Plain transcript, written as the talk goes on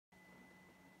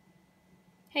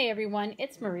Hey everyone,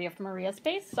 it's Maria from Maria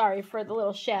Space. Sorry for the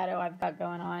little shadow I've got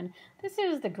going on. This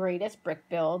is the greatest brick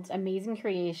builds, amazing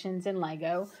creations in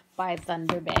Lego by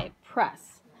Thunder Bay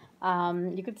Press.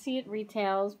 You can see it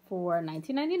retails for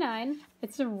 $19.99.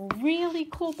 It's a really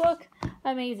cool book.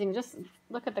 Amazing. Just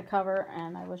look at the cover,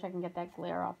 and I wish I can get that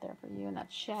glare off there for you and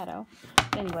that shadow.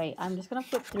 Anyway, I'm just going to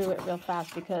flip through it real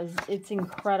fast because it's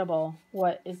incredible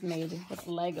what is made with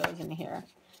Legos in here.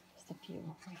 Just a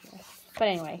few right here. But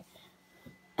anyway.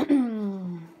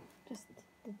 Just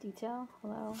the detail.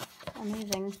 Hello.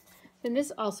 Amazing. Then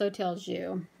this also tells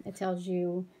you,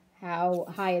 how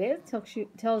high it is,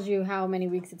 tells you how many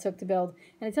weeks it took to build,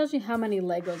 and it tells you how many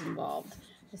Legos involved.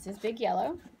 This is big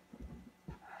yellow.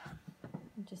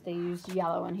 Just they used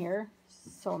yellow in here.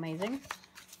 So amazing.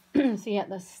 So you have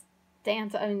this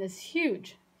stance, this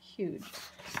huge.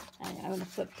 I'm going to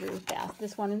flip through fast.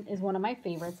 This one is one of my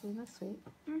favorites. Isn't this sweet?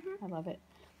 I love it.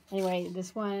 Anyway,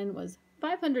 this one was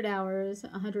 500 hours,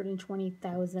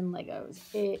 120,000 Legos.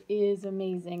 It is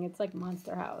amazing. It's like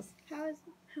Monster House.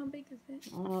 How big is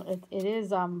it? It is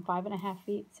 5.5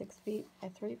 feet, 6 feet by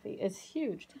 3 feet. It's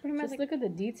huge. Just look at the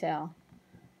detail.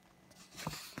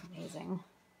 Amazing.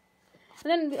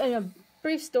 And then a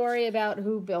brief story about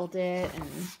who built it,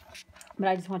 but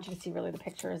I just want you to see really the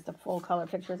pictures, the full color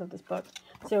pictures of this book.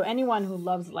 So anyone who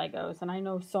loves Legos, and I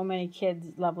know so many kids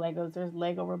love Legos. There's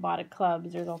Lego robotic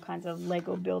clubs. There's all kinds of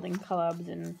Lego building clubs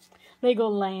and Lego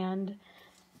Land.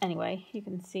 Anyway, you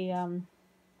can see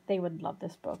they would love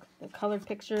this book. The colored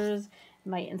pictures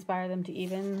might inspire them to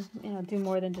even do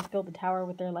more than just build a tower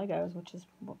with their Legos, which is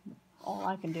all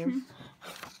I can do.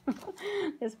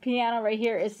 This piano right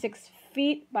here is 6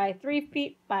 feet by 3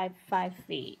 feet by 5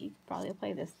 feet. You could probably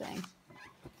play this thing.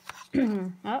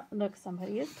 Oh, look,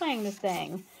 somebody is playing this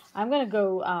thing. I'm going to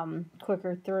go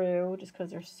quicker through just because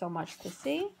there's so much to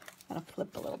see. I'm going to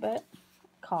flip a little bit.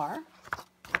 Car.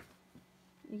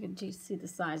 You can just see the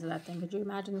size of that thing. Could you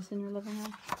imagine this in your living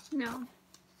room? No.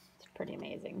 It's pretty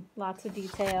amazing. Lots of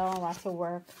detail, lots of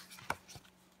work.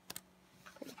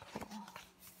 Pretty cool.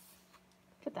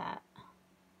 Look at that.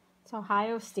 It's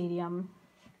Ohio Stadium.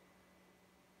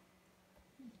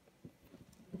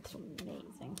 It's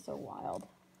amazing. So wild.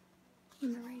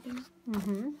 And the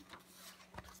writing.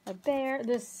 A bear.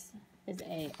 This is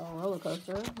a roller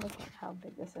coaster. Look at how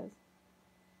big this is.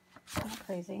 Isn't that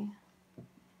crazy?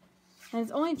 And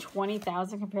it's only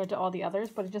 20,000 compared to all the others,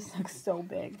 but it just looks so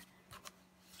big.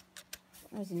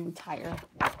 There's an entire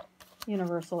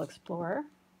Universal Explorer.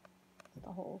 It's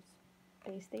the whole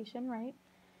space station, right?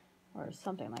 Or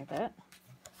something like that.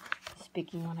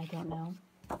 Speaking one I don't know.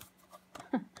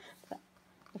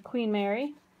 The Queen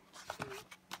Mary.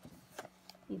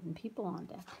 Even people on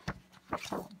deck.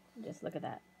 Just look at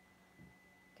that.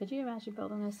 Could you imagine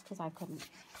building this? Because I couldn't.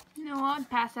 No, I'd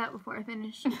pass out before I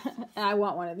finish. And I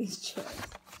want one of these chairs.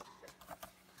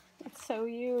 It's so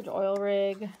huge. Oil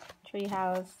rig, tree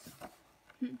house.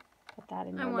 Put that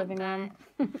in your living room.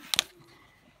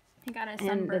 I got a sunburn.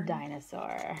 And the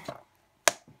dinosaur.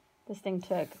 This thing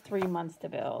took 3 months to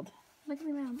build. Look at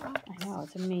the amount of rocks. I know,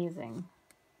 it's amazing.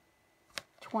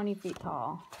 20 feet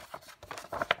tall.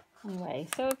 Anyway,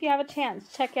 so if you have a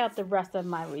chance, check out the rest of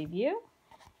my review.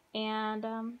 And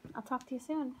I'll talk to you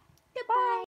soon. Goodbye.